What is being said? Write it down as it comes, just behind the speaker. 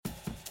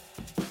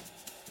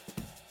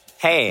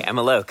Hey, I'm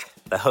Alok,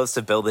 the host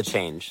of Build the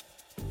Change,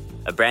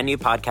 a brand new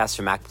podcast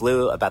from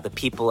MacBlue about the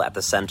people at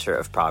the center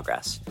of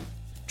progress.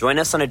 Join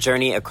us on a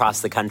journey across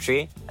the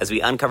country as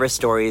we uncover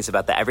stories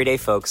about the everyday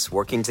folks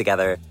working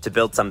together to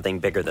build something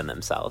bigger than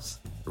themselves,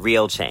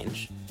 real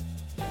change.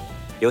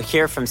 You'll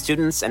hear from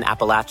students in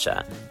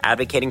Appalachia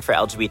advocating for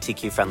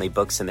LGBTQ-friendly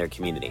books in their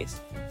communities,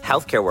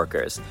 healthcare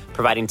workers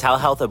providing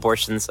telehealth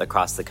abortions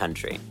across the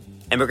country,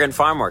 immigrant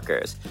farm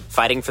workers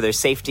fighting for their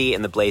safety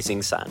in the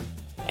blazing sun,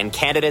 and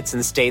candidates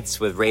in states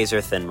with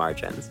razor-thin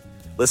margins.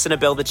 Listen to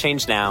Build the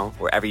Change now,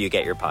 wherever you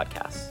get your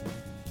podcasts.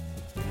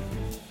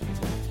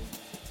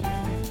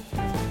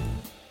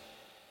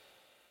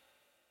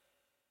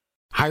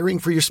 Hiring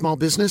for your small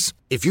business?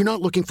 If you're not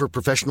looking for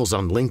professionals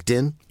on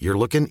LinkedIn, you're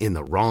looking in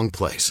the wrong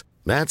place.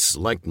 That's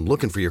like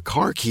looking for your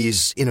car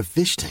keys in a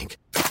fish tank.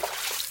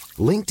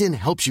 LinkedIn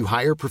helps you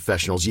hire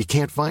professionals you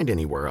can't find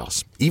anywhere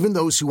else, even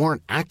those who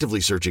aren't actively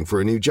searching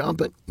for a new job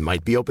but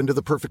might be open to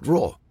the perfect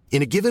role.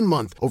 In a given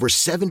month, over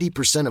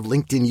 70% of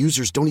LinkedIn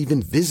users don't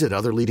even visit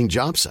other leading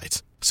job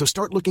sites. So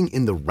start looking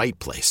in the right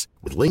place.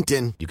 With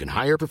LinkedIn, you can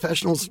hire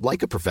professionals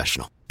like a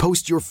professional.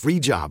 Post your free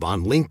job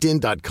on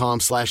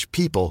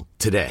linkedin.com/people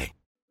today.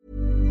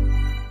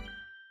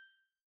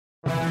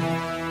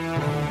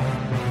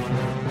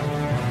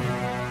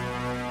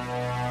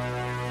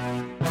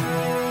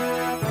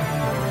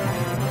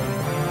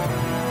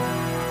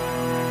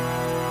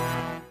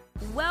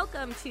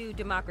 Welcome to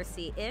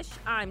Democracy-ish.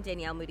 I'm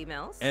Danielle Moody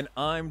Mills. And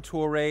I'm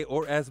Torre,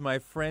 or as my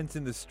friends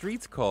in the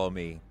streets call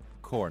me,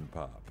 Corn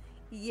Pop.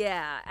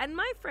 Yeah, and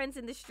my friends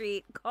in the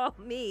street call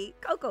me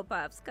Cocoa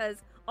Puffs,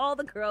 because all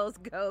the girls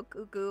go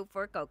cuckoo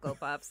for Cocoa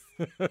Puffs.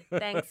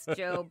 Thanks,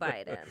 Joe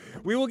Biden.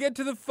 We will get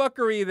to the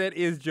fuckery that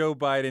is Joe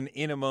Biden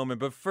in a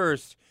moment, but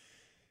first,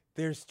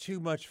 there's too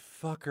much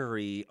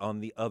fuckery on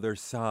the other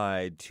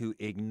side to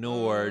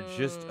ignore.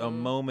 Just a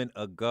moment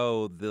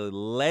ago, the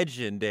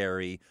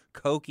legendary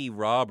Cokie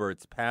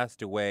Roberts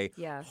passed away.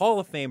 Yes. Hall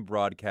of Fame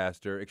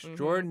broadcaster,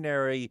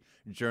 extraordinary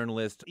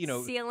journalist,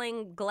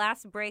 Ceiling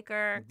glass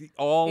breaker.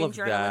 all in of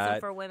journalism that.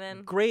 for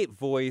women. Great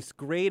voice,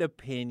 great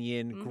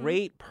opinion,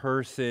 great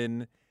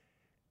person.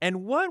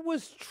 And what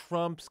was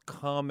Trump's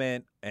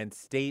comment and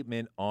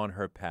statement on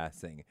her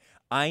passing?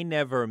 I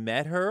never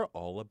met her,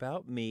 all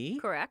about me.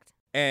 Correct.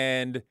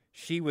 And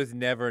she was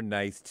never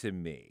nice to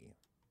me.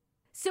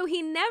 So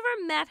he never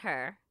met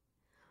her,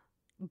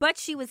 but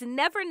she was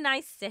never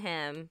nice to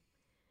him.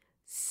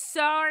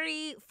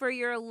 Sorry for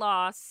your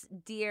loss,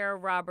 dear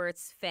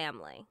Roberts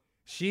family.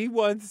 She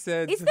once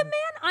said... Is the man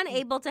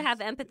unable to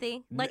have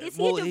empathy? Like, is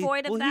he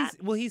devoid of that?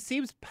 He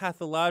seems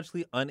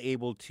pathologically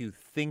unable to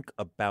think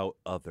about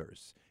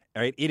others.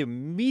 All right? It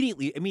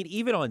immediately,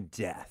 even on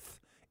death,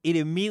 it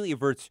immediately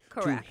averts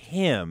to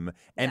him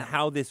and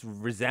how this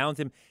resounds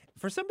him.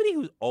 For somebody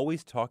who's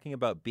always talking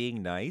about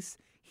being nice,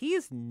 he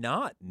is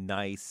not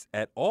nice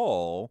at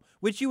all,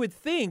 which you would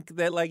think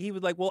that, he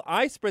would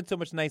I spread so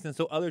much niceness,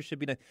 so others should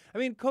be nice. I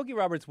mean, Cokie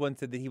Roberts once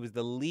said that he was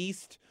the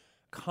least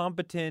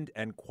competent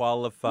and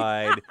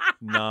qualified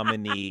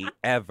nominee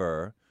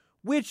ever,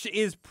 which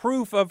is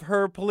proof of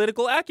her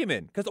political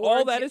acumen, because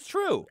all that is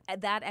true.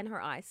 That and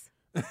her eyes.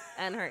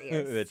 And her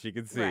ears. That she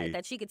could see. Right,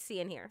 that she could see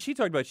and hear. She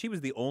talked about she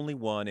was the only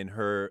one in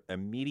her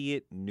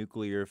immediate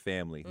nuclear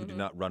family who did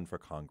not run for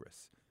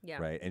Congress. Yeah.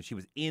 Right. And she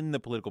was in the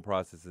political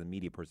process as a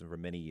media person for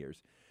many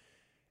years.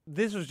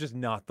 This was just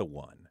not the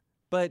one.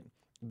 But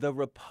the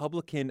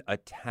Republican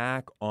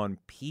attack on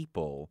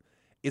people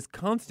is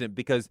constant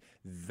because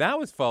that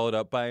was followed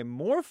up by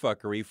more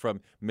fuckery from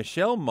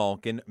Michelle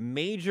Malkin,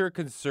 major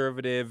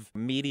conservative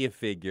media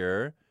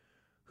figure,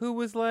 who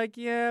was like,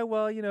 yeah,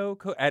 well,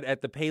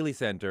 at the Paley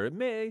Center,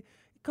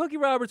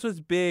 Cokie Roberts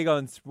was big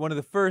on one of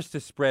the first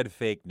to spread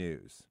fake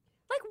news.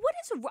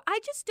 I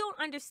just don't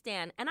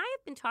understand. And I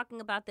have been talking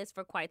about this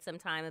for quite some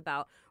time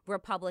about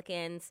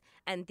Republicans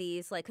and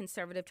these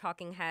conservative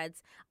talking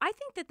heads. I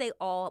think that they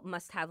all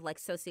must have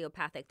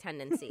sociopathic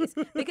tendencies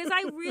because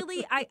I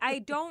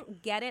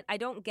don't get it. I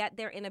don't get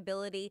their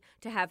inability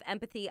to have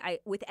empathy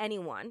with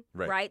anyone.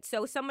 Right.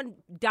 So someone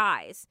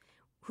dies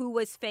who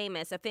was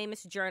famous, a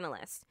famous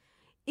journalist.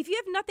 If you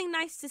have nothing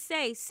nice to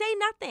say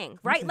nothing,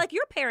 right? Like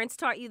your parents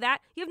taught you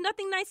that. You have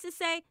nothing nice to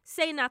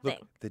say nothing.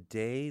 Look, the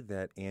day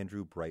that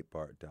Andrew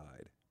Breitbart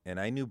died, and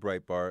I knew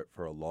Breitbart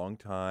for a long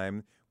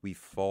time, we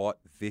fought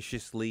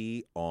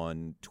viciously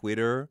on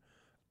Twitter.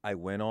 I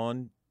went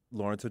on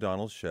Lawrence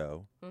O'Donnell's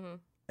show,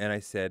 and I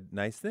said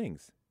nice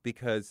things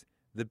because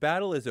the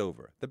battle is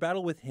over. The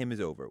battle with him is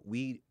over.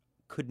 We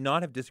could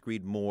not have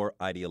disagreed more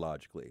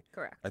ideologically.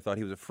 Correct. I thought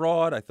he was a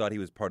fraud. I thought he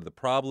was part of the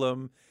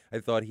problem. I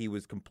thought he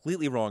was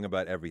completely wrong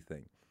about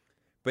everything.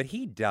 But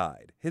he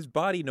died. His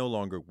body no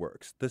longer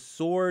works. The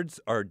swords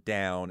are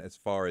down as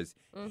far as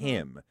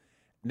him.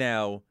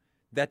 Now,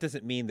 that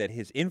doesn't mean that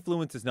his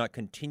influence does not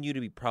continue to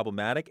be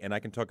problematic, and I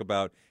can talk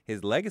about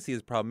his legacy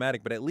is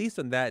problematic, but at least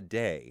on that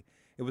day,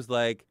 it was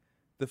like,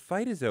 the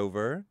fight is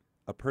over,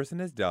 a person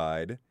has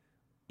died,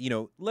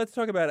 let's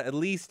talk about it. At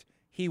least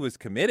he was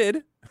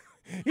committed.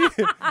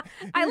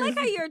 I like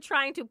how you're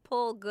trying to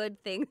pull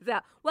good things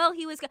out. Well,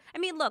 I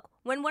mean, look,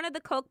 when one of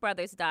the Koch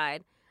brothers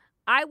died,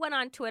 I went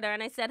on Twitter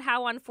and I said,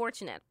 how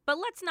unfortunate. But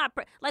let's not,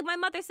 like my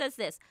mother says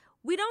this,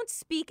 we don't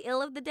speak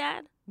ill of the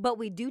dead, but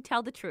we do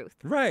tell the truth.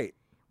 Right.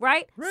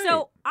 Right? Right.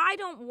 So I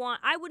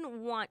wouldn't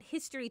want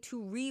history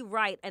to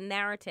rewrite a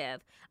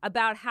narrative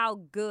about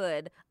how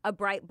good a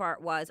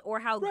Breitbart was or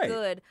how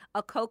good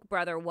a Koch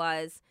brother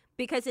was,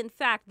 because in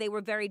fact they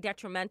were very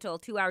detrimental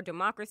to our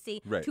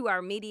democracy, to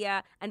our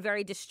media, and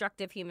very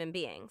destructive human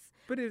beings.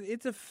 But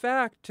it's a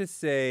fact to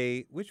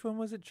say, which one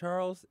was it?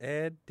 Charles,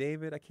 Ed,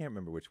 David? I can't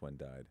remember which one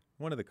died.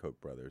 One of the Koch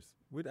brothers.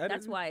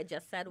 That's why I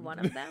just said one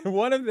of them.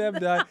 One of them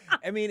died.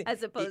 I mean,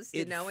 as opposed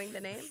to knowing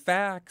the name.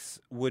 Facts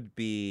would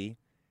be,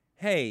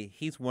 hey,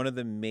 he's one of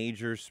the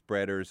major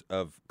spreaders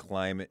of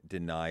climate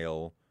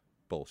denial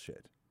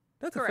bullshit.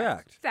 That's Correct. a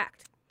fact.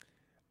 Fact.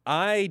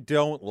 I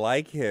don't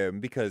like him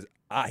because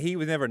he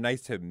was never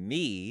nice to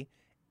me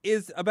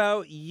is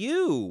about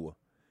you.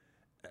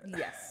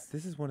 Yes.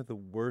 This is one of the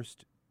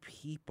worst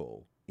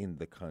people in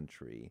the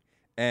country.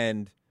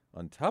 And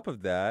on top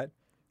of that,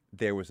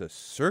 there was a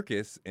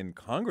circus in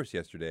Congress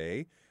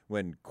yesterday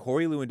when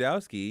Corey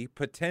Lewandowski,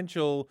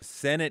 potential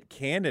Senate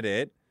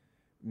candidate,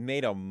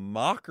 made a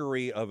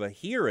mockery of a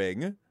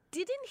hearing.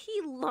 Didn't he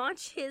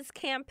launch his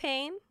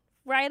campaign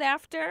right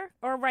after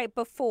or right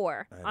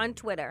before on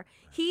Twitter?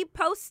 He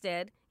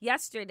posted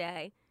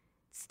yesterday,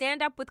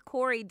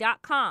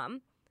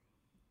 standupwithcorey.com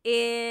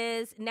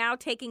is now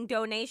taking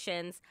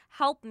donations.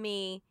 Help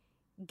me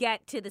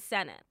get to the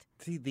Senate.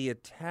 See, the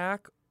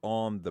attack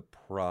on the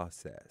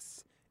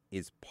process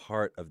is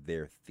part of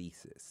their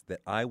thesis, that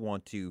I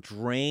want to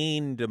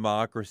drain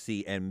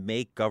democracy and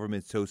make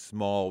government so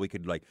small we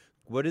could, like,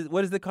 what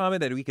is the comment,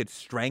 that we could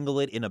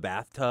strangle it in a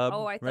bathtub?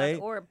 Oh, I thought, right?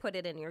 Or put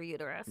it in your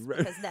uterus,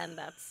 because then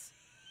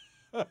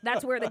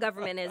that's where the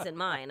government is in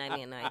mine. I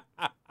mean,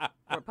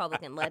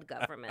 Republican-led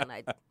government.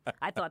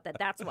 I thought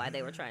that's why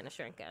they were trying to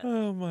shrink it.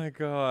 Oh, my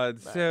God.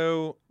 But.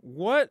 So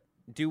what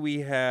do we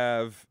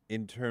have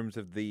in terms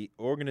of the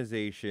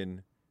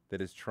organization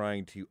that is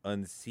trying to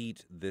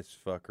unseat this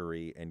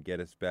fuckery and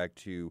get us back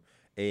to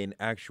an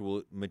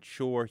actual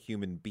mature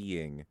human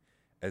being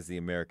as the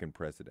American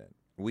president?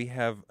 We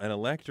have an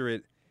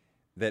electorate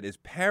that is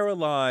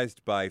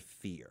paralyzed by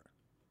fear.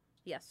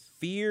 Yes.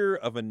 Fear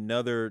of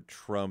another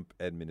Trump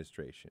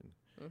administration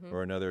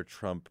or another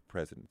Trump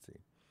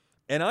presidency.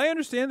 And I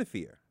understand the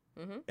fear.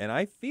 And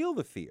I feel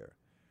the fear.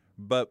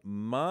 But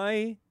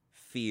my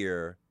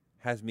fear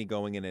has me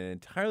going in an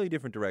entirely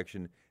different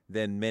direction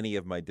than many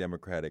of my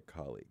Democratic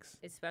colleagues.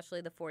 Especially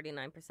the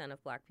 49%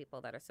 of black people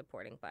that are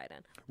supporting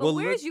Biden. But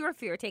where's your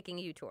fear taking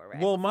you to, Ray?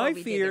 Well, my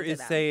fear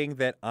is saying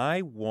that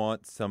I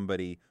want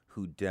somebody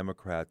who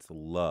Democrats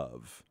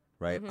love,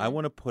 right? I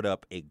want to put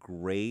up a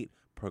great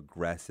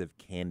progressive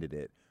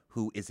candidate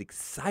who is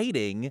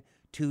exciting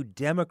to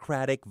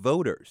Democratic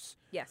voters.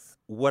 Yes.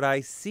 What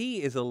I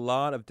see is a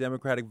lot of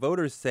Democratic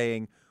voters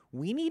saying,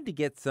 we need to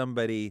get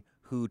somebody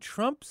who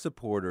Trump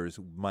supporters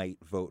might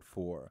vote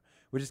for,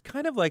 which is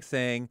kind of like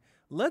saying,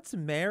 let's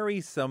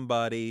marry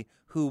somebody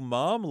who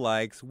Mom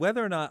likes.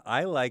 Whether or not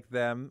I like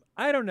them,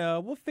 I don't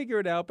know. We'll figure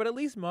it out, but at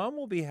least Mom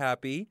will be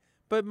happy.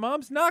 But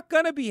Mom's not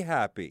going to be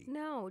happy.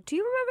 No. Do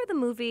you remember the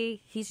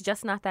movie He's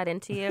Just Not That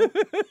Into You?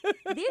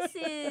 This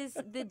is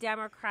the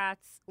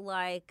Democrats,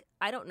 like,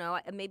 I don't know,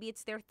 maybe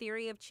it's their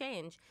theory of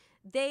change.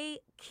 They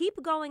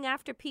keep going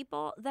after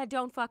people that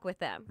don't fuck with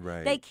them.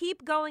 Right. They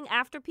keep going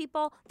after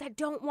people that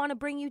don't want to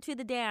bring you to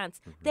the dance.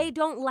 They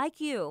don't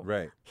like you.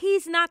 Right.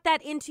 He's not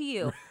that into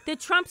you. The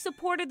Trump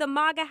supporter, the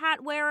MAGA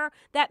hat wearer,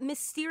 that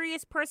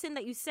mysterious person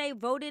that you say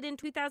voted in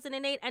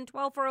 2008 and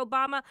 12 for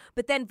Obama,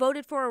 but then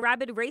voted for a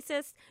rabid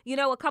racist,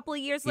 a couple of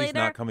years later. He's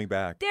not coming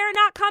back. They're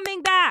not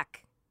coming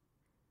back.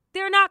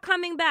 They're not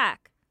coming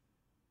back.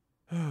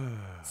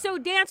 So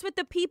dance with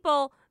the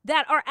people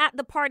that are at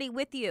the party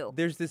with you.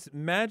 There's this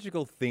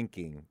magical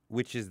thinking,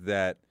 which is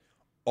that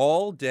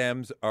all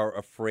Dems are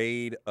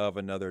afraid of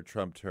another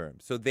Trump term.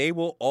 So they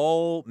will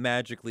all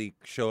magically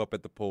show up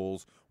at the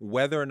polls,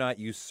 whether or not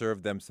you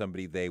serve them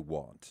somebody they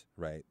want,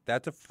 right?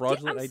 That's a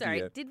fraudulent idea.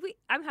 I'm sorry,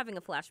 I'm having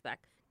a flashback.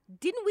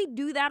 Didn't we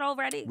do that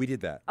already? We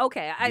did that.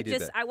 Okay,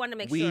 I wanted to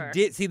make sure. We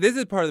did. See, this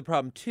is part of the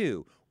problem,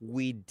 too.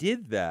 We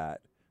did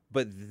that,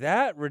 but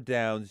that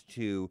redounds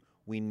to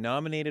we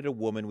nominated a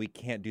woman, we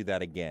can't do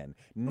that again.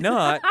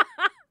 Not,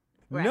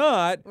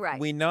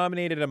 we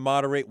nominated a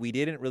moderate we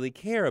didn't really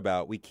care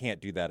about, we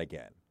can't do that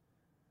again.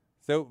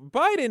 So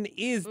Biden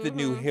is the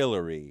new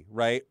Hillary,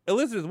 right?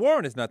 Elizabeth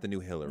Warren is not the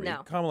new Hillary.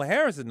 No. Kamala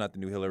Harris is not the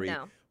new Hillary.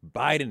 No.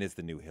 Biden is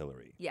the new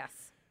Hillary.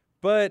 Yes.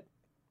 But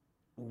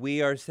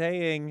we are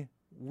saying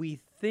we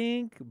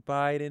think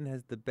Biden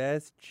has the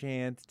best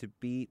chance to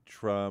beat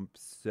Trump,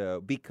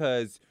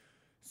 because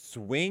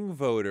swing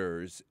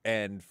voters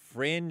and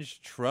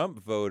fringe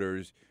Trump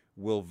voters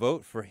will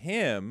vote for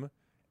him,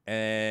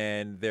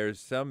 and there's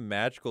some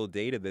magical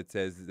data that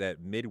says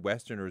that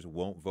Midwesterners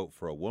won't vote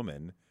for a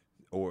woman,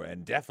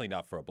 and definitely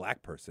not for a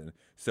black person.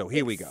 So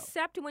here we go.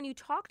 Except when you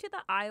talk to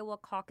the Iowa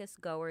caucus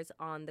goers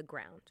on the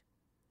ground.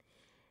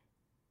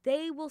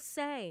 they will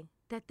say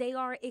that they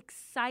are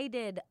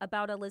excited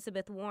about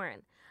Elizabeth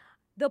Warren.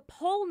 The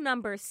poll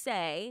numbers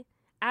say,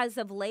 as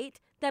of late,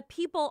 that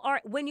people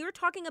are, when you're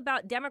talking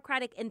about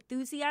Democratic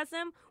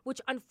enthusiasm, which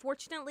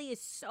unfortunately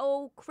is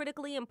so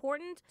critically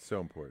important. So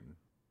important.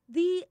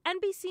 The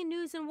NBC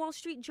News and Wall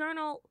Street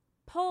Journal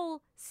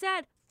poll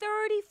said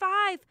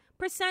 35%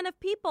 of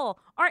people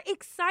are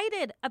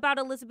excited about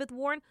Elizabeth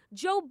Warren.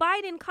 Joe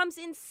Biden comes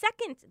in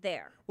second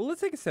there. Well,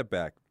 let's take a step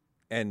back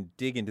and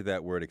dig into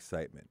that word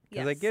excitement.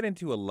 Because I get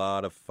into a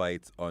lot of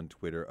fights on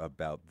Twitter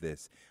about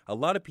this. A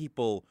lot of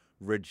people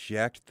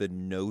reject the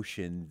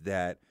notion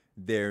that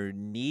there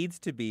needs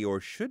to be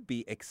or should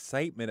be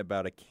excitement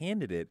about a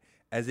candidate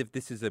as if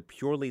this is a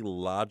purely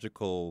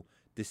logical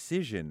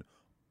decision.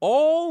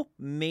 All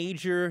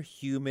major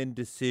human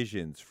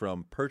decisions,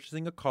 from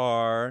purchasing a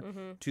car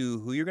to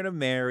who you're going to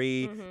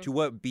marry, to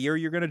what beer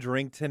you're going to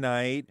drink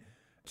tonight,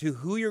 to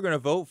who you're going to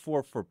vote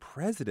for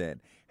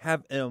president,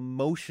 have an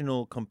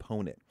emotional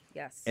component.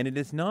 Yes. And it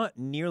is not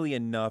nearly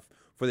enough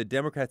for the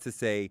Democrats to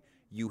say,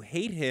 you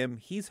hate him,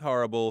 he's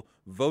horrible,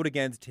 vote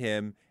against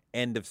him,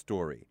 end of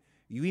story.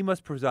 We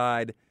must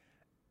provide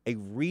a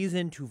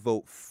reason to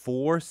vote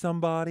for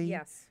somebody,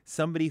 yes,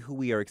 somebody who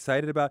we are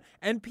excited about.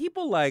 And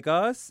people like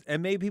us,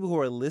 and maybe people who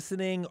are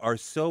listening, are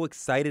so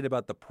excited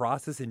about the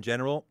process in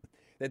general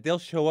that they'll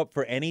show up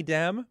for any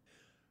Dem.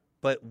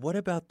 But what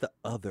about the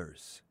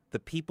others? The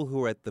people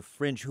who are at the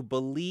fringe, who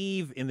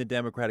believe in the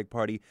Democratic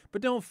Party,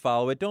 but don't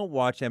follow it, don't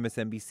watch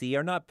MSNBC,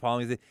 are not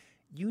following it.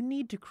 You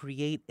need to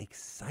create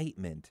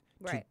excitement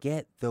to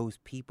get those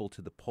people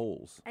to the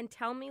polls. And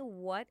tell me,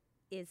 what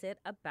is it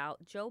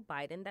about Joe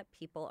Biden that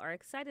people are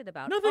excited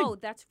about? Nothing. Oh,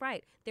 that's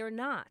right. They're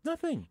not.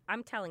 Nothing.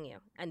 I'm telling you.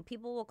 And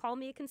people will call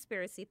me a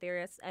conspiracy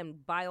theorist,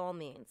 and by all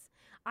means.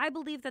 I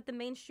believe that the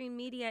mainstream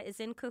media is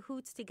in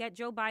cahoots to get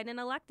Joe Biden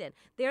elected.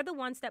 They're the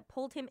ones that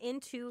pulled him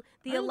into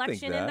the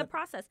election in the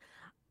process.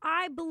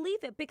 I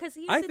believe it because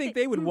I think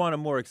they would want a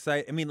more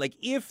exciting. I mean, like,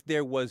 if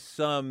there was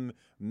some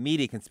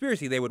media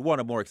conspiracy, they would want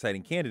a more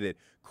exciting candidate.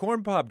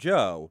 Corn Pop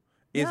Joe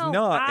is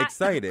not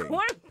exciting.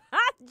 Corn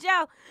Pop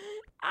Joe.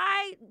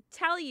 I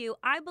tell you,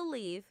 I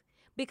believe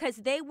because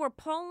they were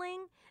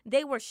polling,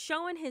 they were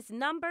showing his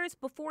numbers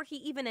before he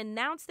even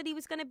announced that he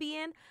was going to be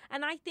in.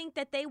 And I think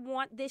that they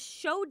want this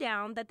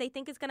showdown that they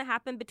think is going to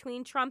happen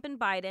between Trump and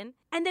Biden.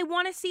 And they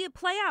want to see it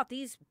play out.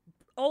 These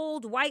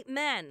old white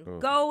men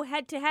go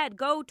head to head,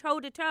 go toe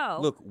to toe.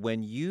 Look,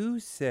 when you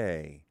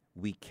say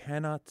we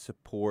cannot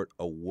support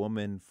a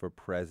woman for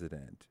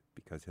president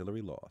because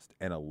Hillary lost,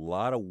 and a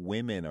lot of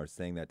women are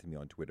saying that to me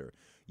on Twitter,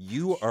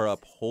 you are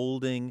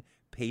upholding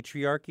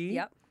patriarchy.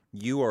 Yep.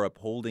 You are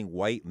upholding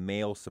white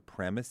male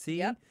supremacy.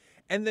 Yep.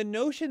 And the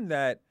notion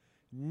that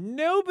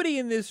nobody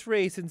in this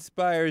race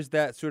inspires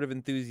that sort of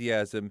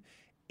enthusiasm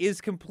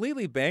is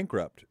completely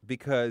bankrupt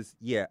because,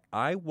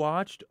 I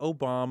watched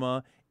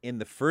Obama in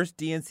the first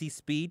DNC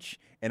speech,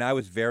 and I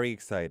was very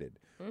excited.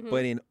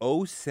 But in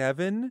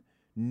 2007,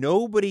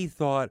 nobody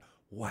thought,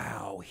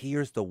 wow,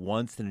 here's the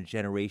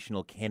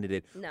once-in-a-generational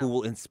candidate who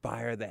will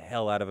inspire the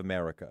hell out of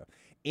America.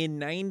 In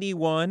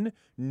 91,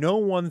 no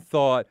one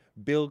thought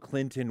Bill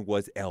Clinton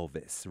was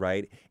Elvis,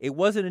 right? It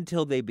wasn't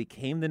until they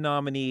became the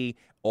nominee,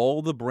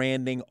 all the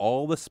branding,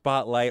 all the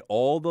spotlight,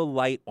 all the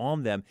light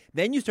on them,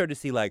 then you start to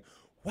see like,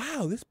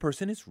 wow, this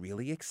person is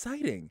really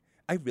exciting.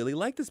 I really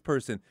like this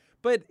person.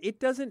 But it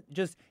doesn't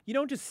just, you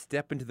don't just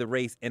step into the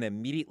race and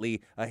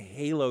immediately a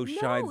halo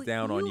shines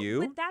down on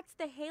you. But that's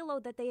the halo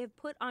that they have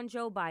put on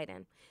Joe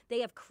Biden. They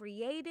have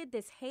created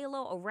this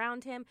halo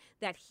around him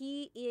that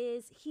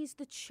he's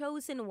the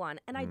chosen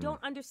one. And I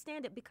don't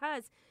understand it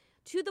because,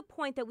 to the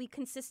point that we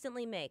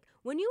consistently make,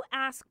 when you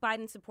ask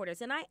Biden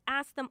supporters, and I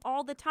ask them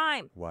all the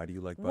time, why do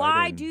you like Biden?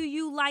 Why do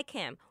you like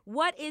him?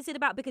 What is it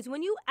about? Because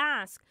when you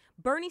ask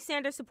Bernie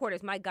Sanders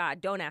supporters, my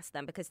God, don't ask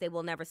them because they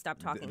will never stop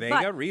talking. They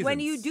but got reasons. when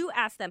you do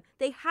ask them,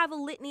 they have a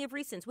litany of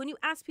reasons. When you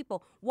ask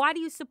people, why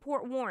do you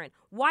support Warren?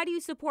 Why do you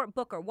support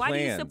Booker? Why do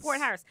you support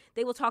Harris?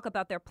 They will talk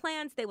about their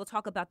plans. They will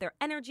talk about their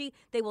energy.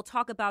 They will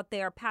talk about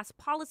their past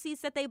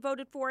policies that they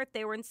voted for if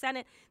they were in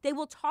Senate. They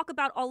will talk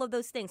about all of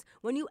those things.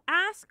 When you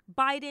ask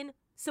Biden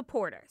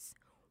supporters,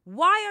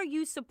 why are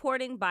you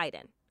supporting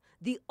Biden?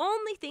 The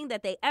only thing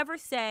that they ever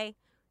say,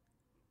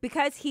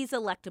 because he's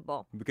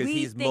electable. Because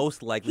he's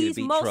most likely to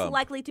beat Trump. He's most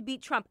likely to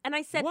beat Trump. And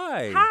I said,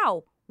 why?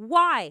 How?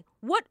 Why?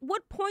 What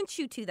points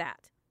you to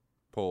that?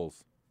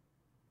 Polls.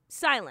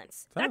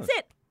 Silence. That's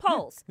it.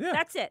 Polls. Yeah.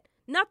 That's it.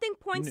 Nothing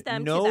points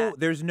them to that.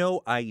 There's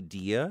no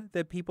idea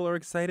that people are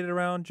excited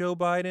around Joe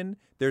Biden.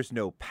 There's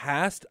no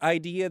past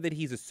idea that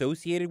he's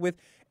associated with,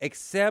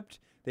 except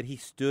that he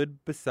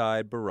stood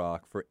beside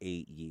Barack for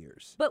 8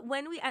 years. But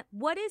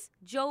what is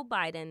Joe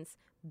Biden's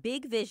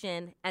big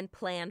vision and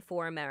plan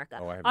for America?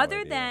 I have Other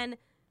no idea. than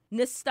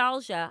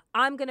nostalgia,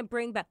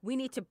 we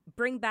need to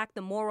bring back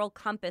the moral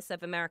compass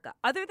of America.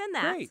 Other than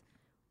that,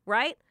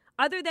 right?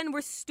 Other than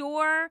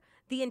restore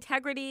the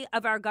integrity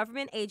of our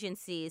government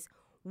agencies,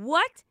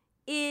 what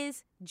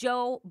is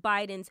Joe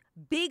Biden's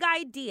big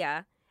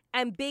idea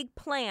and big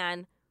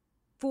plan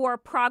for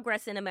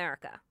progress in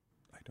America?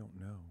 I don't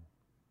know.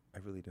 I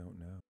really don't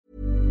know.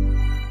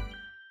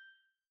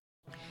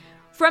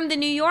 From The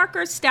New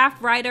Yorker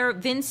staff writer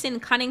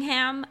Vincent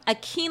Cunningham, a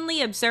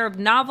keenly observed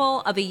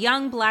novel of a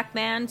young black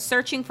man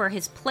searching for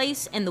his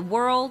place in the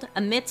world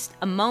amidst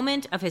a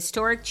moment of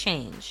historic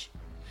change.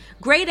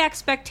 Great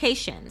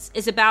Expectations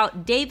is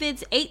about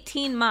David's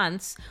 18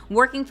 months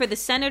working for the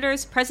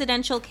senator's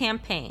presidential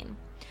campaign.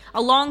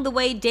 Along the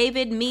way,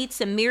 David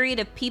meets a myriad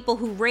of people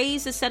who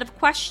raise a set of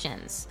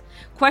questions.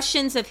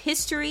 Questions of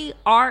history,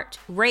 art,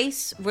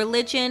 race,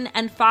 religion,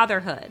 and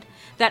fatherhood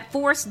that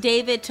force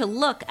David to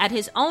look at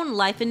his own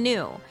life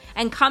anew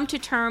and come to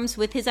terms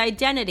with his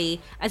identity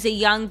as a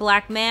young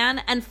black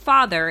man and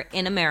father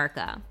in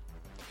America.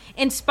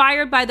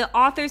 Inspired by the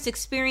author's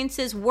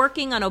experiences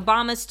working on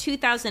Obama's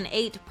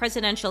 2008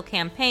 presidential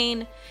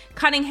campaign,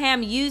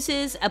 Cunningham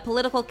uses a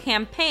political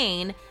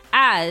campaign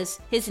as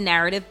his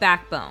narrative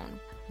backbone.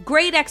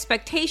 Great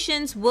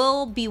Expectations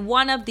will be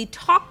one of the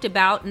talked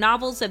about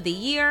novels of the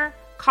year.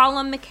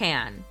 Colum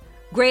McCann.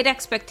 Great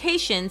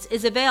Expectations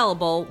is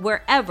available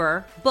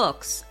wherever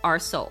books are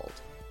sold.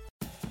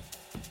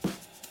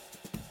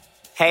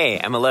 Hey,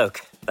 I'm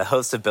Alok, the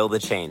host of Build the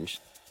Change,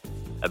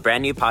 a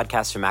brand new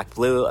podcast from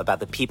MacBlue about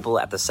the people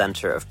at the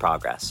center of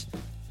progress.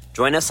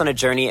 Join us on a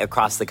journey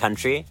across the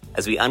country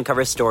as we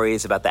uncover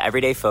stories about the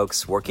everyday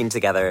folks working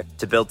together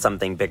to build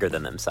something bigger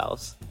than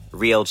themselves.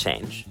 Real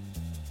change.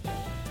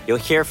 You'll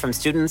hear from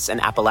students in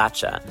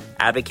Appalachia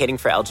advocating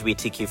for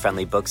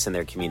LGBTQ-friendly books in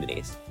their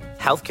communities,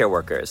 healthcare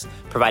workers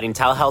providing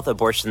telehealth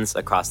abortions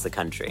across the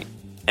country,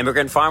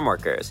 immigrant farm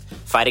workers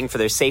fighting for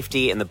their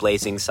safety in the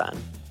blazing sun,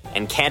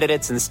 and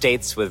candidates in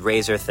states with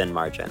razor-thin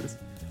margins.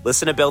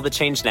 Listen to Build the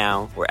Change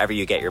now, wherever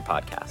you get your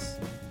podcasts.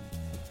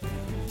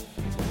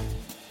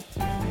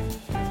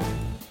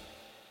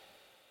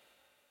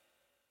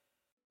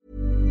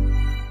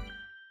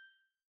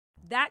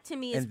 That to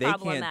me is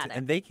problematic.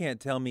 And they can't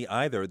tell me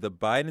either. The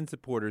Biden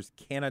supporters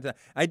cannot.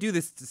 I do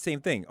this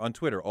same thing on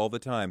Twitter all the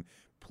time.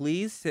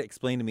 Please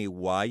explain to me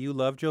why you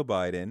love Joe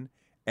Biden.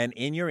 And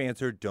in your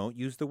answer, don't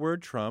use the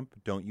word Trump,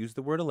 don't use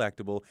the word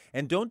electable,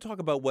 and don't talk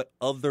about what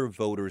other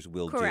voters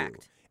will do.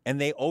 And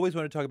they always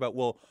want to talk about,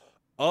 well,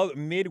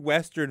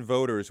 Midwestern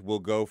voters will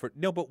go for.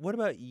 No, but what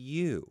about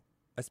you?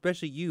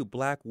 Especially you,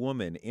 black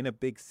woman in a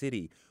big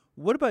city.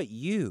 What about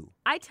you?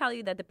 I tell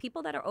you that the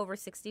people that are over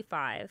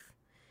 65,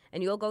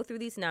 and you'll go through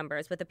these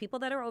numbers, but the people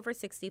that are over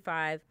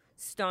 65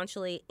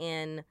 staunchly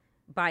in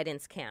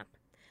Biden's camp.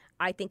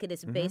 I think it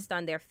is based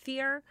on their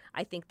fear.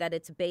 I think that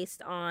it's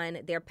based on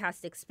their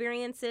past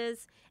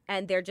experiences.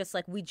 And they're just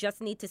like, we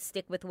just need to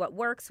stick with what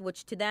works,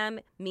 which to them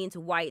means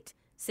white,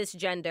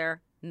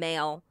 cisgender,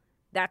 male.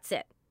 That's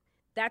it.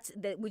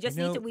 We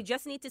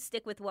just need to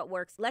stick with what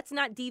works. Let's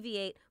not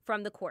deviate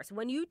from the course.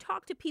 When you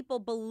talk to people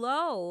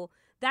below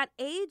that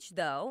age,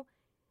 though,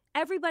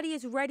 everybody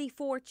is ready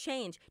for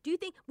change. Do you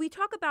think we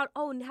talk about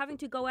having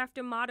to go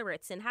after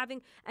moderates and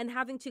having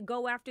to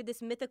go after this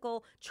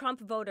mythical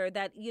Trump voter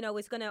that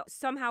is going to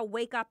somehow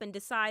wake up and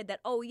decide that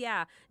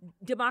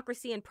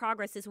democracy and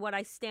progress is what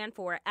I stand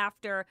for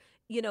after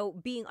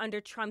being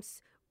under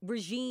Trump's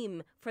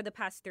regime for the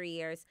past 3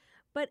 years.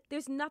 But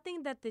there's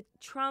nothing that the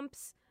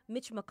Trumps,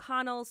 Mitch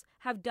McConnells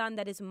have done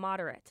that is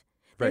moderate.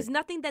 There's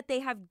nothing that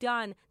they have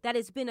done that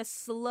has been a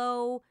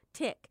slow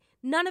tick.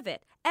 None of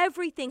it.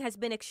 Everything has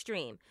been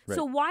extreme. Right.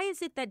 So why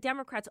is it that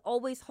Democrats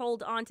always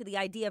hold on to the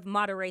idea of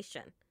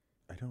moderation?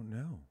 I don't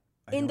know.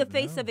 In the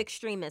face of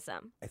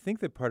extremism. I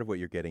think that part of what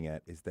you're getting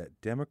at is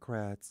that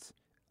Democrats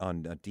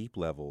on a deep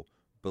level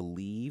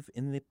believe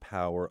in the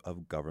power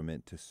of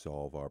government to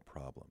solve our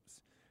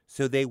problems.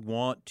 So they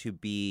want to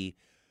be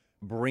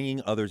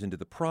bringing others into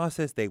the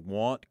process. They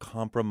want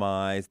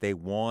compromise. They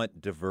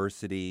want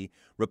diversity.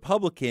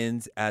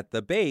 Republicans at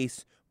the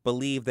base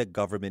believe that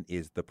government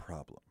is the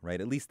problem, right?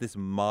 At least this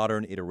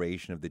modern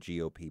iteration of the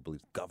GOP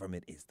believes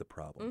government is the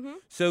problem. Mm-hmm.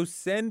 So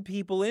send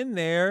people in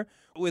there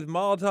with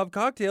Molotov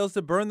cocktails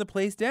to burn the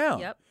place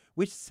down,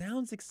 which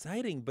sounds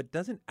exciting, but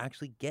doesn't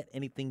actually get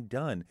anything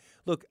done.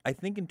 Look, I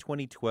think in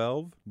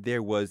 2012,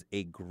 there was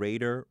a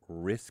greater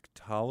risk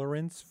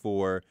tolerance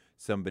for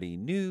somebody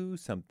new,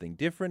 something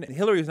different. And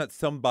Hillary was not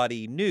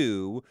somebody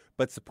new,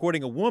 but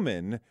supporting a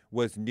woman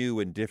was new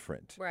and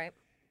different. Right.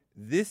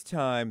 This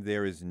time,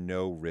 there is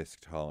no risk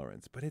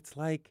tolerance, but it's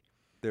like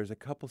there's a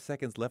couple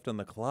seconds left on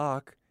the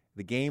clock.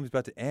 The game's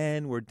about to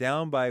end. We're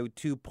down by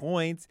 2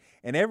 points,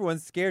 and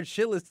everyone's scared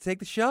shitless to take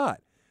the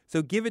shot.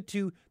 So give it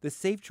to the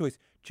safe choice.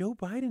 Joe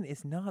Biden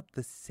is not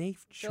the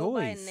safe choice. Joe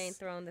Biden ain't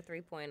throwing the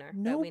three-pointer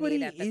that we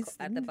need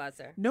at the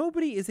buzzer.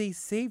 Nobody is a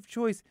safe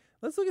choice.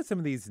 Let's look at some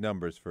of these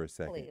numbers for a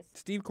second. Please.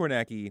 Steve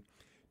Kornacki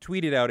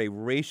tweeted out a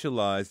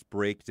racialized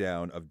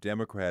breakdown of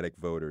Democratic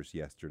voters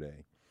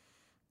yesterday.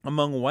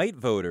 Among white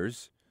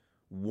voters,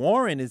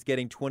 Warren is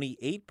getting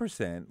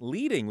 28%,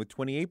 leading with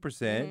 28%.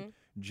 Mm-hmm.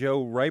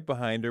 Joe right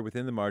behind her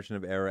within the margin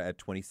of error at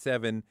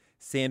 27%,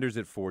 Sanders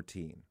at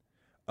 14%.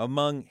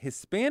 Among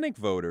Hispanic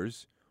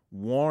voters,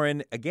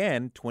 Warren,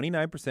 again,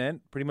 29%,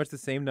 pretty much the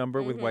same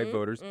number with white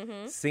voters.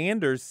 Mm-hmm.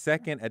 Sanders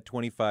second at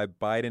 25%,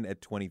 Biden at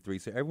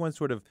 23%. So everyone's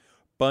sort of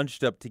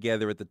bunched up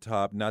together at the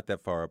top, not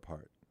that far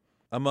apart.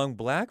 Among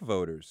black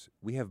voters,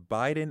 we have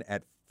Biden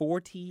at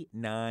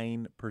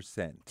 49%.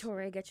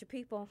 Torre, get your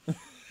people.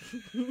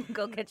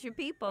 Go get your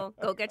people.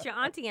 Go get your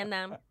auntie and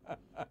them.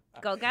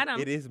 Go get them.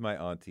 It is my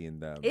auntie and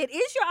them. It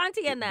is your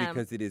auntie and them.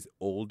 Because it is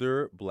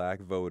older black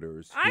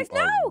voters who I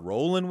know. are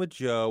rolling with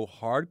Joe,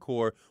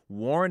 hardcore.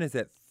 Warren is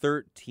at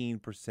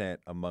 13%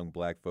 among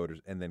black voters,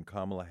 and then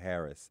Kamala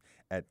Harris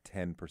at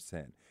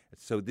 10%.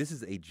 So this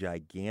is a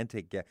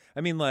gigantic gap.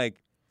 I mean,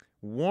 like,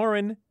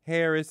 Warren,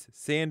 Harris,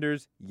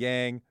 Sanders,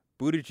 Yang,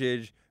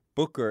 Buttigieg,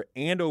 Booker,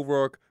 and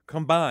O'Rourke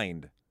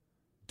combined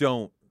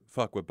don't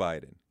fuck with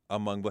Biden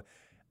among black.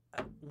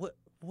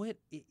 What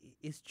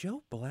is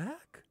Joe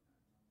black?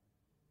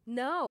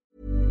 No.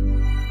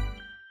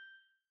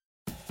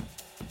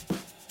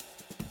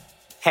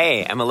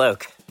 Hey, I'm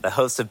Alok, the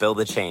host of Build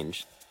the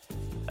Change,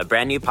 a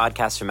brand new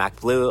podcast from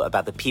MacBlue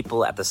about the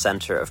people at the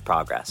center of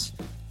progress.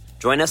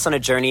 Join us on a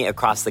journey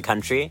across the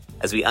country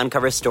as we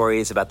uncover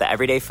stories about the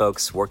everyday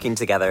folks working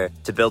together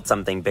to build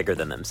something bigger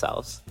than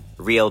themselves.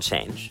 Real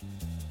change.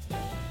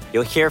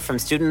 You'll hear from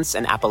students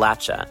in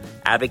Appalachia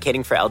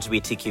advocating for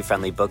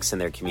LGBTQ-friendly books in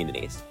their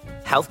communities,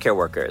 healthcare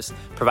workers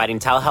providing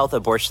telehealth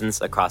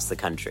abortions across the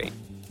country,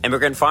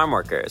 immigrant farm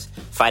workers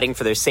fighting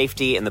for their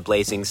safety in the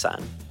blazing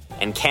sun,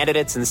 and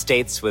candidates in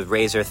states with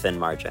razor-thin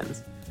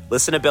margins.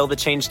 Listen to Build the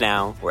Change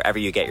now, wherever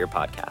you get your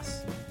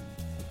podcasts.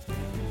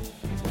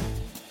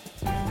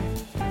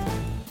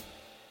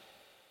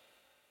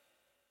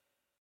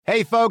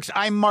 Hey, folks,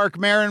 I'm Mark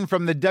Maron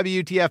from the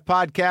WTF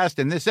Podcast,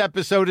 and this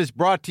episode is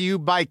brought to you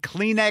by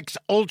Kleenex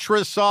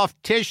Ultra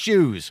Soft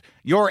Tissues,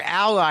 your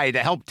ally to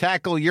help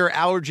tackle your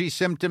allergy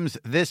symptoms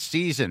this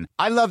season.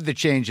 I love the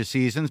change of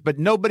seasons, but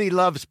nobody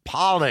loves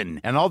pollen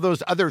and all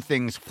those other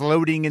things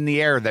floating in the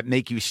air that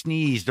make you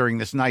sneeze during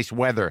this nice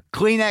weather.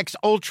 Kleenex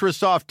Ultra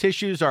Soft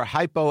Tissues are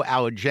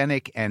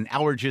hypoallergenic and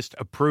allergist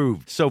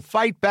approved, so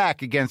fight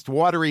back against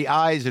watery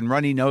eyes and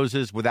runny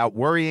noses without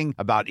worrying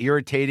about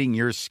irritating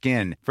your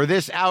skin. For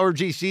this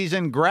allergy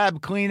season,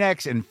 grab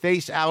Kleenex and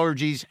face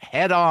allergies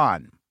head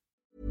on.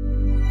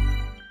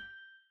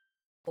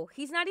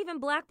 He's not even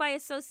black by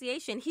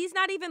association. He's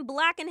not even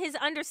black in his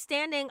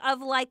understanding of,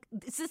 like,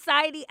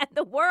 society and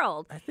the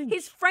world.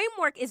 His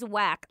framework is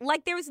whack.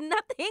 Like, there's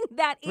nothing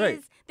that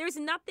there's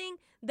nothing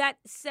that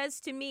says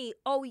to me,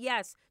 oh,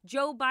 yes,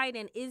 Joe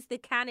Biden is the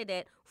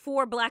candidate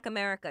for Black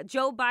America.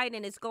 Joe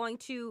Biden is going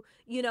to,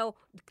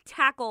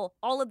 tackle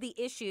all of the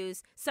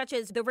issues such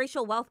as the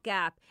racial wealth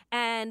gap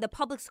and the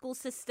public school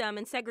system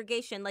and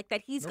segregation, like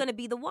that he's going to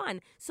be the one.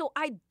 So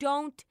I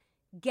don't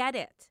get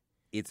it.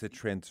 It's a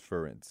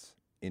transference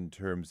in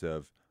terms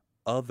of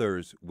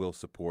others will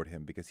support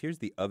him, because here's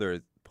the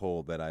other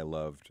poll that I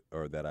loved,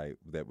 or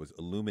that was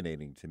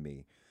illuminating to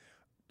me.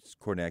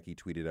 Kornacki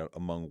tweeted out,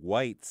 among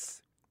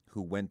whites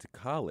who went to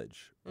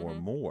college or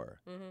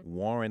more,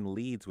 Warren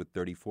leads with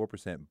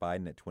 34%,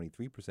 Biden at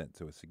 23%,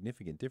 so a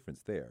significant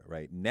difference there,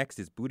 right? Next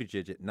is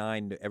Buttigieg at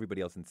 9%,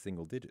 everybody else in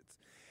single digits.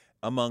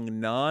 Among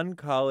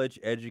non-college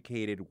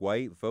educated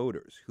white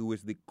voters, who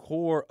is the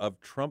core of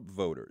Trump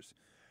voters,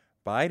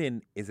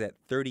 Biden is at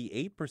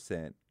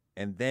 38%,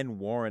 and then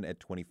Warren at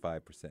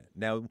 25%.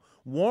 Now,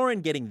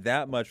 Warren getting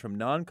that much from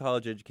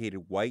non-college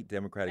educated white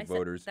Democratic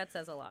voters. That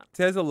says a lot.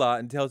 Says a lot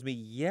and tells me,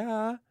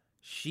 yeah,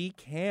 she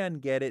can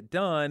get it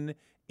done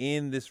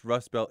in this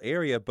Rust Belt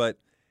area. But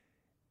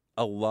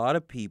a lot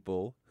of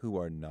people who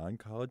are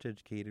non-college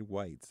educated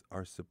whites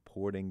are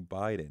supporting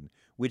Biden,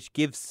 which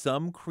gives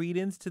some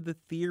credence to the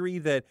theory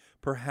that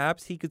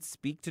perhaps he could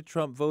speak to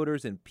Trump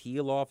voters and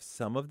peel off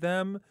some of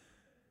them.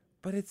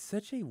 But it's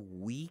such a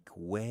weak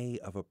way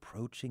of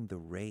approaching the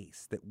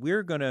race that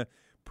we're going to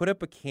put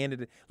up a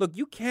candidate. Look,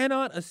 you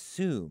cannot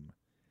assume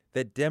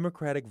that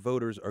Democratic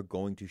voters are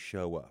going to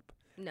show up.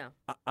 No.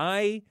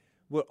 I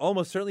would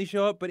almost certainly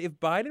show up, but if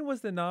Biden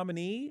was the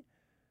nominee,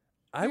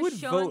 I would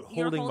vote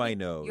holding my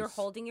nose. You're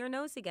holding your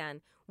nose again.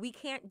 We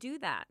can't do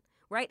that,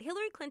 right?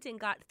 Hillary Clinton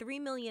got 3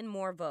 million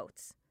more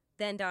votes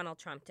than Donald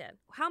Trump did.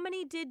 How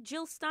many did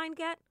Jill Stein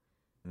get?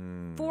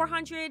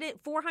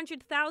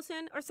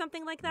 400,000 or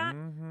something like that,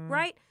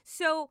 right?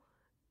 So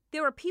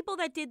there were people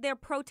that did their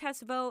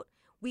protest vote.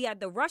 We had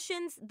the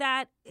Russians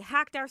that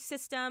hacked our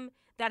system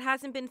that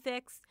hasn't been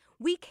fixed.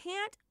 We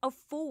can't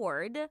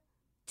afford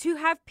to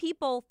have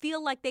people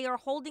feel like they are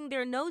holding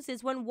their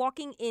noses when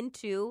walking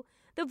into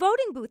the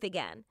voting booth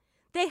again.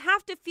 They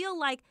have to feel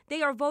like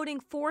they are voting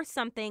for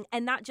something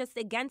and not just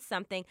against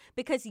something,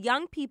 because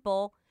young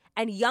people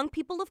and young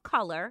people of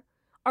color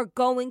are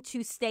going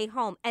to stay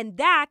home. And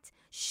that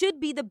should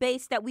be the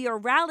base that we are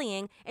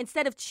rallying,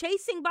 instead of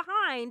chasing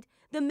behind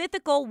the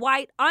mythical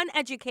white,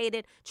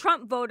 uneducated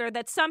Trump voter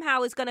that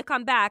somehow is going to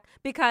come back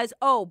because,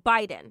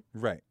 Biden.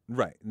 Right.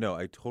 No,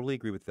 I totally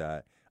agree with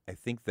that. I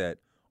think that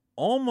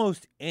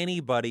almost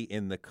anybody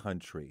in the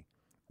country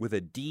with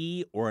a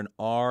D or an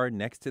R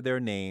next to their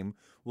name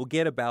will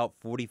get about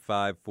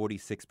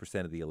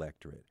 46% of the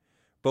electorate.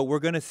 But we're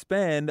going to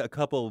spend a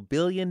couple $1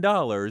 billion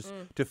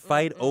to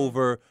fight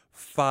over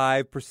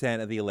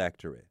 5% of the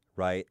electorate,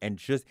 right? And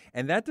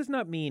that does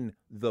not mean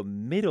the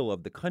middle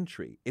of the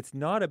country. It's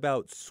not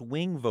about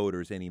swing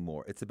voters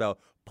anymore. It's about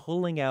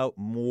pulling out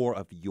more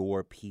of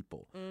your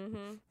people.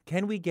 Mm-hmm.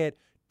 Can we get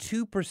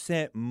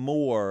 2%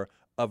 more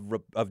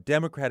of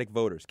Democratic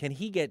voters? Can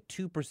he get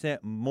 2%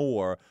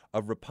 more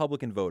of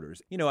Republican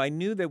voters? You know, I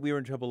knew that we were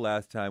in trouble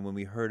last time when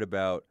we heard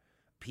about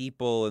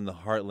people in the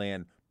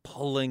heartland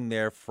pulling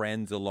their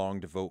friends along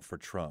to vote for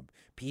Trump.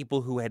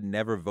 People who had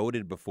never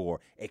voted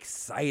before,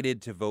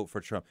 excited to vote for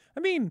Trump.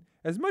 I mean,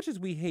 as much as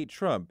we hate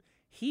Trump,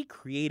 he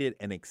created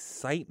an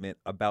excitement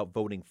about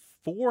voting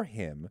for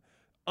him,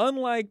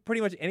 unlike pretty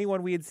much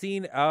anyone we had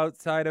seen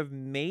outside of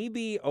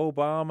maybe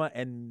Obama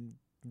and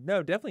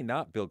no, definitely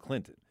not Bill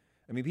Clinton.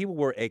 I mean, people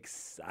were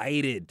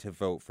excited to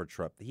vote for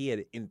Trump. He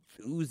had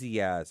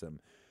enthusiasm.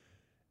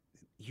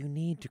 You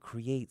need to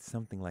create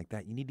something like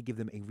that. You need to give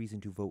them a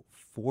reason to vote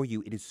for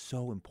you. It is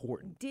so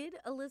important. Did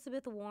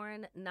Elizabeth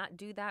Warren not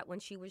do that when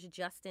she was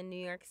just in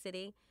New York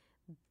City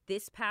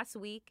this past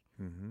week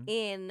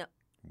in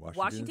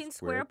Washington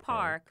Square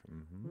Park?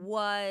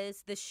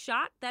 Was the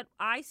shot that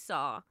I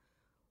saw,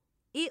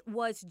 it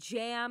was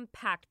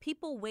jam-packed.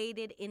 People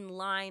waited in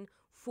line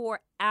for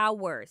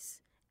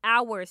hours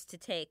to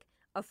take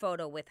a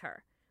photo with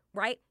her,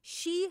 right?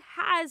 She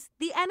has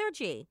the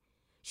energy.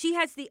 She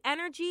has the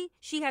energy.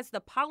 She has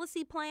the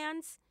policy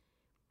plans.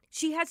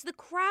 She has the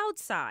crowd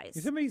size.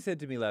 Somebody said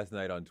to me last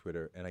night on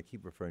Twitter, and I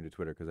keep referring to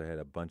Twitter because I had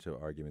a bunch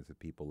of arguments with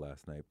people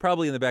last night,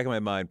 probably in the back of my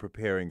mind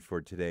preparing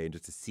for today and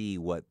just to see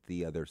what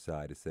the other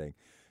side is saying.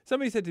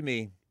 Somebody said to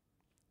me,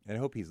 and I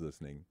hope he's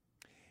listening,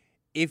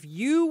 if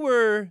you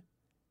were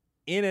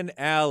in an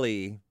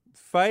alley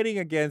fighting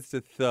against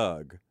a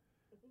thug,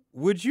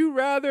 would you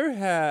rather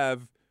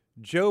have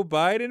Joe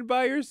Biden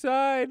by your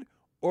side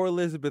or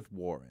Elizabeth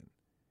Warren?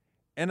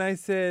 And I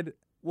said,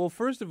 well,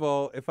 first of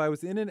all, if I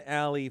was in an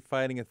alley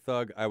fighting a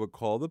thug, I would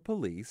call the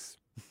police.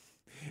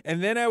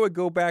 And then I would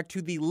go back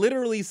to the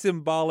literally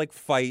symbolic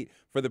fight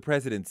for the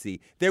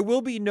presidency. There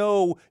will be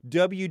no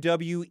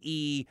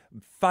WWE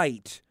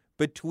fight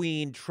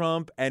between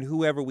Trump and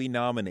whoever we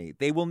nominate.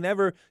 They will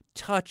never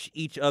touch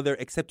each other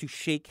except to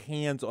shake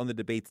hands on the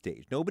debate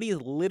stage. Nobody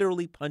is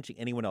literally punching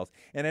anyone else.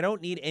 And I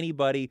don't need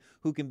anybody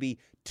who can be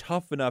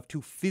tough enough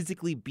to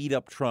physically beat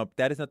up Trump.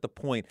 That is not the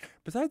point.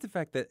 Besides the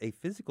fact that a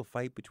physical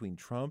fight between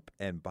Trump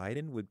and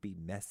Biden would be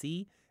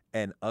messy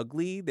and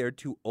ugly. They're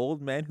two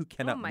old men who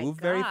cannot move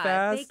very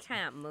fast. They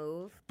can't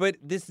move. But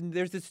there's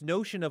this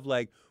notion of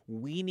like,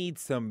 we need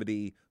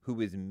somebody who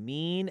is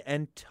mean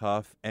and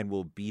tough and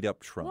will beat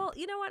up Trump. Well,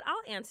 you know what?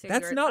 I'll answer.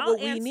 That's not what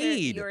we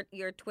need.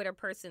 Your Twitter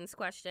person's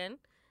question.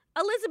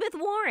 Elizabeth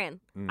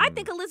Warren. I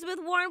think Elizabeth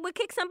Warren would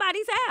kick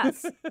somebody's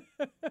ass.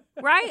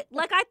 Right?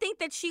 Like, I think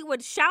that she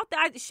would shout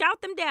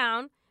them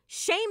down,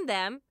 shame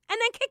them, and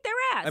then kick their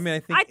ass. I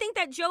mean, I think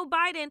that Joe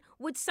Biden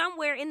would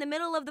somewhere in the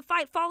middle of the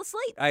fight fall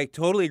asleep. I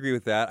totally agree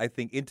with that. I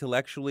think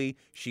intellectually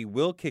she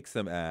will kick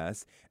some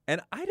ass. And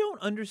I don't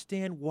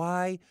understand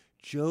why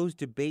Joe's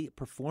debate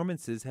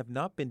performances have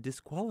not been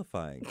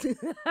disqualifying.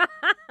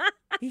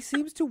 He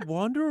seems to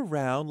wander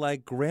around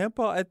like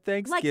Grandpa at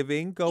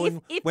Thanksgiving,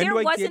 going, if when there do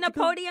I wasn't get a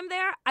podium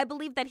there, I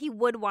believe that he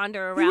would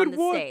wander around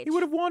the stage. He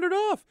would have wandered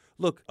off.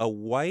 Look, a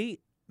white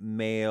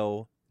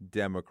male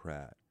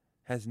Democrat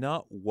has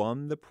not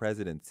won the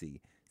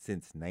presidency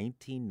since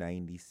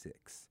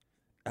 1996.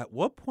 At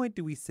what point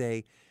do we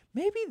say,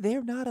 maybe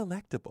they're not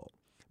electable?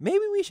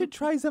 Maybe we should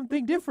try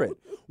something different.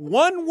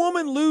 One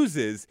woman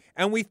loses,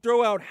 and we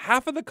throw out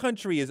half of the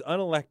country as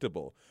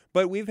unelectable.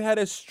 But we've had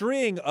a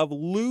string of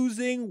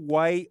losing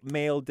white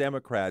male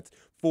Democrats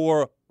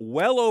for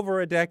well over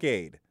a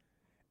decade.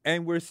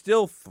 And we're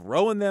still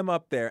throwing them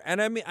up there.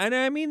 And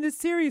I mean this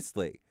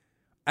seriously.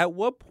 At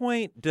what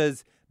point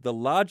does the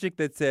logic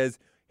that says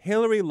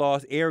Hillary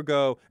lost,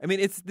 ergo,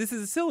 this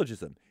is a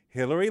syllogism.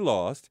 Hillary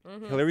lost,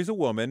 Hillary's a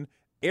woman,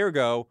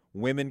 ergo,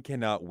 women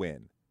cannot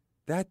win.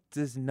 That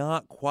is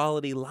not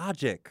quality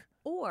logic.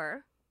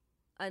 Or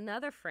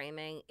another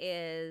framing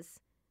is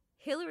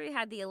Hillary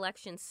had the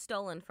election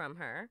stolen from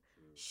her.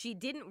 She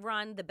didn't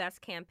run the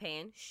best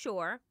campaign.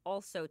 Sure,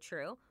 also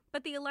true.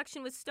 But the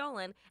election was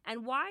stolen.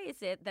 And why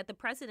is it that the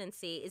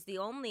presidency is the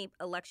only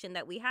election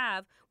that we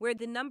have where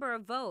the number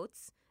of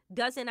votes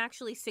doesn't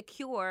actually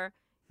secure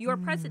your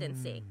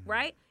presidency,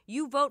 right?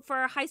 You vote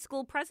for a high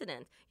school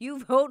president. You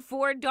vote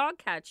for a dog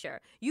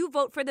catcher. You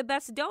vote for the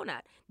best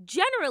donut.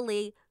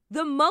 Generally,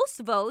 the most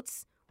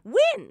votes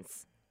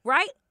wins,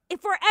 right?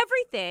 For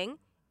everything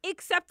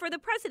except for the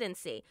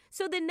presidency.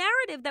 So the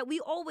narrative that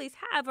we always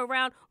have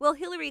around, well,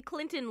 Hillary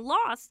Clinton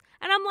lost,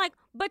 and I'm like,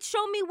 but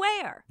show me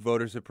where.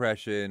 Voter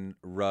suppression,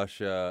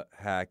 Russia,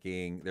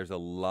 hacking, there's a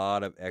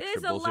lot of extra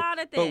bullshit. There's a lot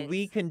of things. But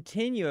we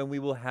continue, and we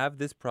will have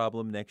this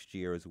problem next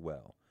year as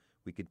well.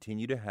 We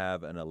continue to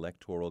have an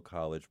electoral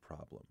college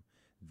problem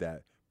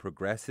that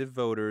progressive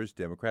voters,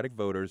 Democratic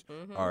voters,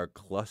 are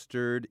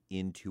clustered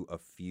into a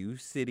few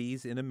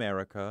cities in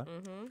America,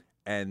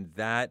 and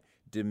that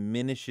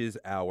diminishes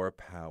our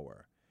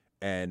power.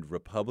 and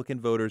Republican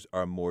voters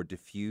are more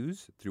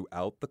diffuse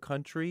throughout the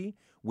country,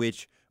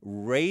 which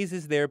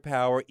raises their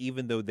power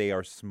even though they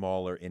are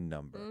smaller in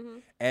number. Mm-hmm.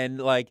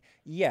 And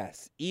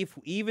yes,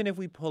 even if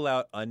we pull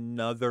out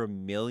another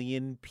 1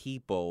 million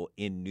people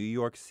in New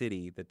York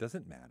City, that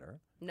doesn't matter.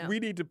 No. We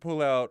need to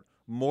pull out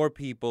more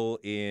people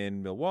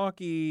in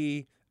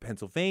Milwaukee,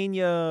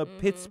 Pennsylvania,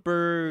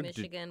 Pittsburgh,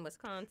 Michigan,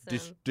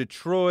 Wisconsin,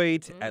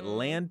 Detroit,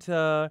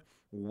 Atlanta.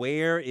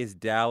 Where is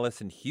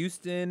Dallas and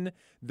Houston?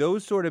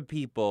 Those sort of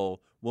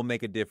people will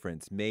make a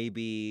difference.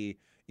 Maybe,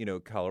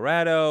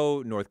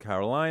 Colorado, North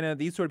Carolina,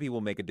 these sort of people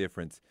will make a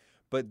difference.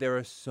 But there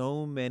are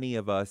so many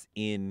of us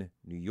in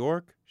New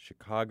York,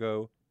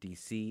 Chicago,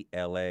 D.C.,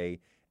 L.A.,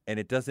 and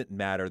it doesn't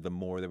matter the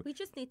more that we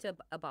just need to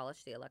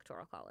abolish the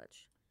Electoral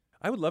College.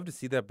 I would love to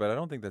see that, but I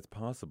don't think that's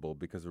possible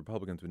because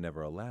Republicans would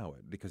never allow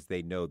it because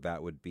they know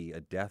that would be a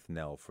death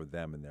knell for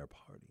them and their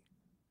party.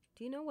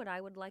 Do you know what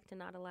I would like to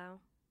not allow?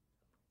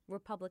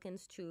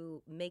 Republicans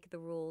to make the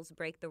rules,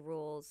 break the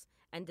rules,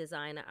 and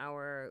design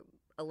our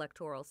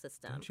electoral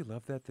system. Don't you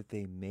love that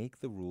they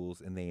make the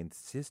rules and they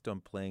insist on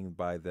playing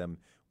by them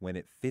when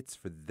it fits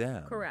for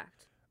them?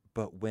 Correct.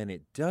 But when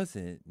it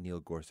doesn't, Neil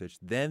Gorsuch,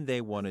 then they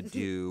want to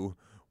do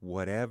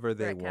whatever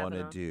they want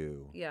to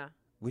do. Yeah.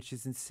 Which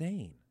is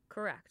insane.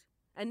 Correct.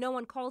 And no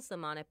one calls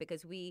them on it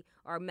because we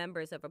are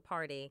members of a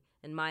party,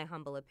 in my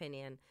humble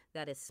opinion,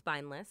 that is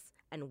spineless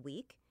and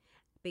weak.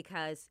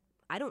 Because,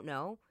 I don't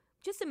know,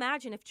 just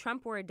imagine if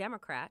Trump were a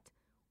Democrat,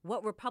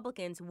 what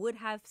Republicans would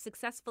have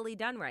successfully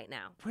done right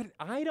now. But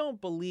I don't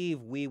believe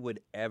we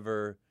would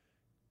ever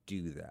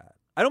do that.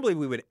 I don't believe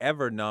we would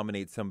ever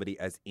nominate somebody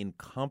as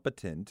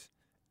incompetent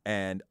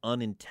and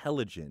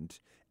unintelligent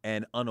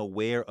and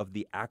unaware of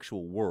the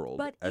actual world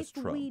as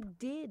Trump. But if we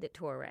did,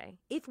 Touré,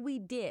 if we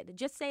did,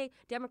 just say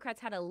Democrats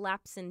had a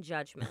lapse in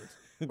judgment,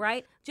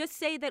 right? Just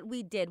say that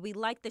we did. We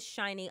like the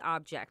shiny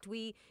object.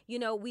 We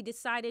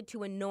decided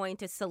to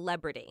anoint a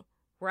celebrity,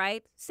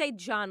 right? Say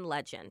John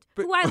Legend,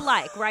 who I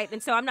like, right?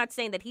 And so I'm not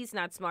saying that he's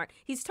not smart.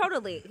 He's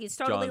totally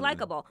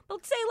likable.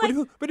 But say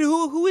But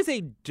who is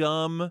a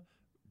dumb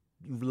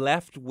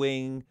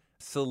left-wing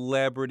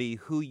celebrity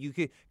who you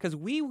could, because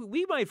we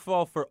might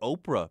fall for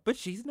Oprah, but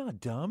she's not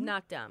dumb.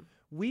 Not dumb.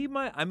 We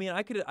might. I mean,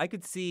 I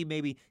could see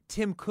maybe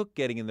Tim Cook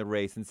getting in the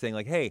race and saying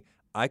hey,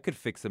 I could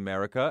fix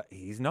America.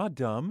 He's not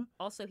dumb.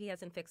 Also, he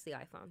hasn't fixed the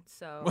iPhone,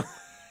 so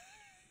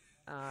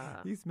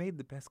he's made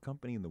the best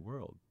company in the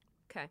world.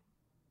 Okay.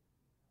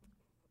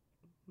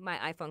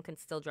 My iPhone can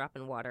still drop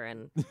in water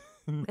and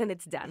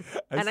it's done.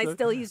 I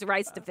still use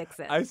rice to fix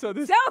it. I saw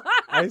this. So,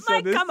 I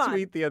saw this come on.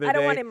 tweet the other day. I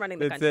don't want him running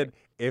the country. That said,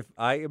 "If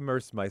I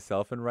immerse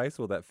myself in rice,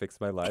 will that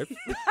fix my life?"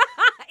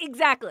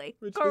 Exactly.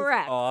 Which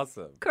correct. Is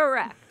awesome.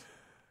 Correct.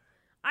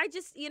 I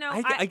just,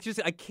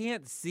 I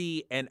can't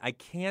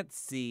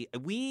see.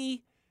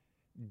 We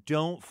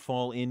don't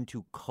fall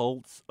into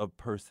cults of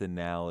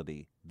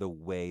personality the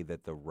way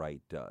that the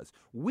right does.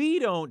 We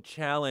don't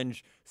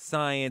challenge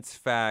science,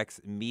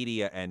 facts,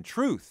 media, and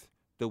truth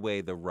the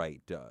way the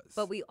right does.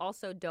 But we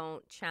also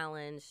don't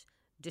challenge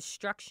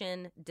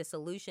destruction,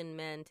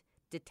 disillusionment,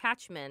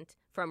 detachment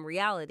from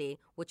reality,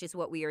 which is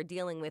what we are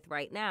dealing with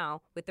right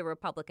now with the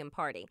Republican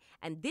Party.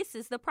 And this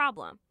is the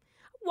problem.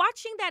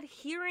 Watching that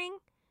hearing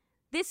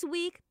this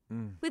week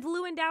with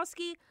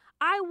Lewandowski,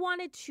 I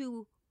wanted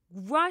to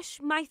rush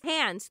my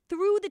hands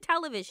through the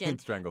television and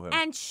strangle him.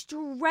 And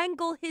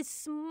strangle his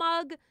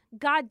smug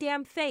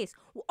goddamn face.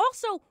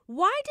 Also,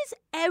 why does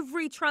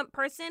every Trump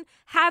person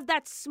have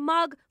that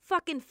smug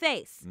fucking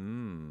face?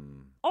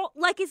 Oh,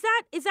 is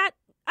that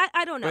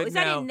I don't know. Is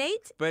that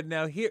innate? But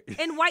now here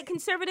in white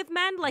conservative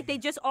men, they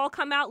just all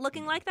come out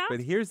looking like that?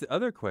 But here's the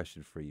other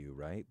question for you,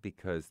 right?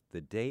 Because the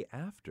day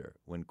after,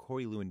 when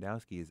Corey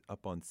Lewandowski is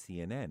up on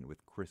CNN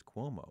with Chris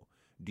Cuomo,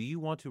 do you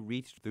want to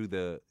reach through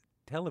the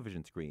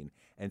television screen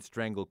and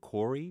strangle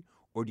Corey,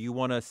 or do you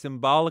want to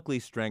symbolically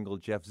strangle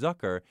Jeff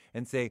Zucker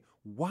and say,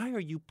 why are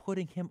you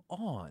putting him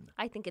on?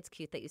 I think it's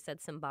cute that you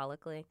said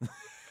symbolically.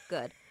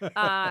 Good. Good.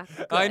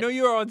 I know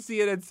you are on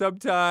CNN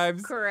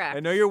sometimes. Correct. I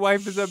know your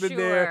wife is up in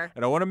there. I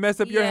don't want to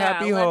mess up your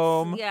happy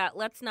home. Yeah,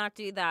 let's not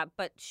do that.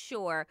 But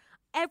sure,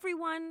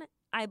 everyone,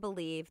 I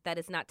believe, that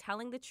is not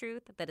telling the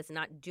truth, that is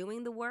not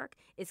doing the work,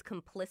 is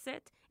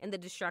complicit in the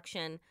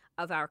destruction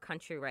of our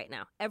country right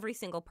now. Every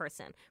single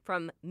person,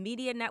 from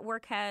media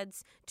network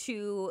heads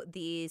to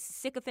these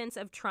sycophants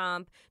of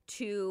Trump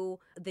to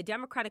the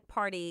Democratic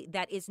Party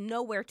that is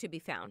nowhere to be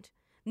found.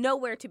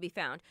 Nowhere to be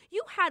found.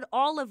 You had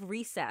all of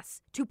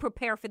recess to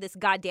prepare for this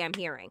goddamn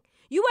hearing.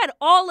 You had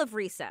all of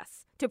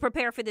recess to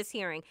prepare for this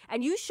hearing.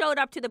 And you showed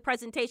up to the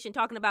presentation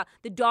talking about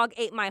the dog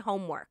ate my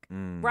homework,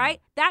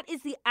 right? That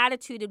is the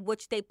attitude in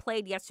which they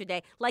played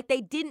yesterday. Like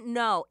they didn't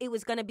know it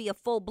was going to be a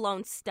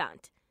full-blown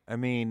stunt. I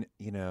mean,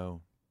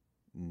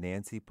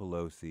 Nancy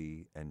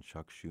Pelosi and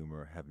Chuck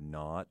Schumer have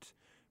not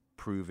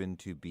proven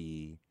to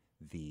be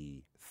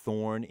the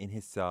thorn in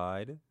his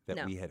side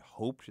that we had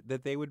hoped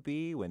that they would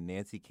be when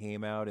Nancy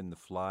came out in the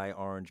fly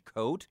orange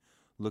coat,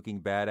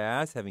 looking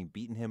badass, having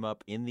beaten him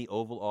up in the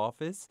Oval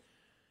Office.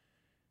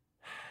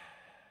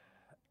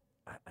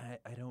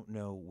 I don't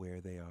know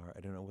where they are.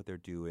 I don't know what they're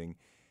doing.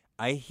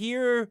 I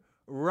hear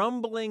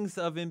rumblings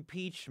of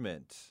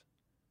impeachment.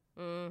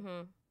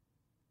 Mm-hmm.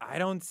 I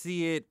don't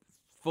see it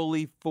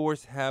fully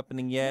force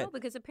happening yet. No,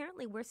 because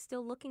apparently we're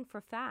still looking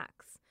for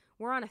facts.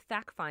 We're on a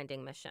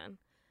fact-finding mission.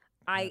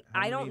 I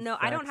don't know.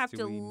 I don't have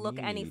to look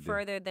any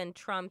further than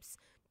Trump's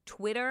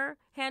Twitter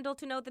handle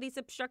to know that he's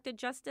obstructed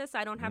justice.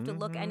 I don't have to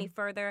look any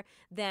further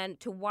than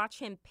to watch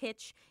him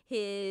pitch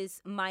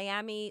his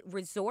Miami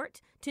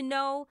resort to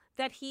know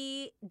that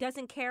he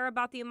doesn't care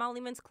about the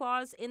emoluments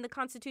clause in the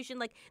Constitution.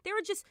 Like, there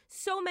are just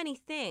so many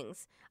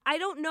things. I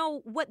don't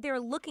know what they're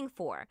looking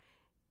for.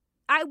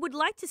 I would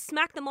like to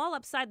smack them all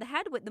upside the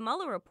head with the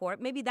Mueller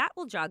report. Maybe that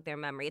will jog their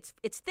memory.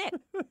 It's thick.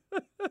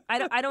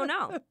 I don't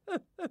know.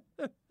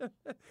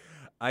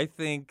 I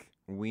think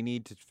we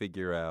need to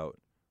figure out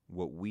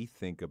what we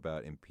think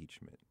about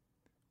impeachment.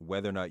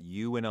 Whether or not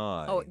you and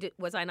I... Oh,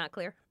 was I not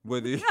clear?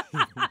 Whether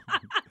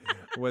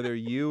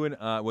you and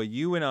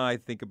I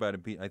think about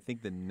impeachment. I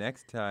think the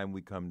next time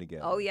we come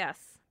together... Oh, yes.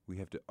 We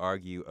have to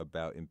argue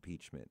about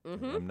impeachment.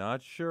 Mm-hmm. I'm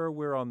not sure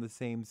we're on the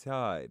same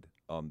side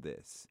on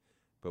this,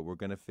 but we're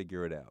going to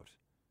figure it out.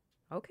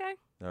 Okay.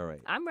 All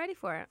right. I'm ready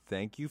for it.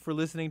 Thank you for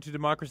listening to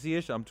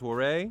Democracy-ish. I'm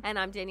Touré. And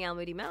I'm Danielle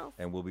Moody-Mills.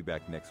 And we'll be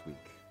back next week.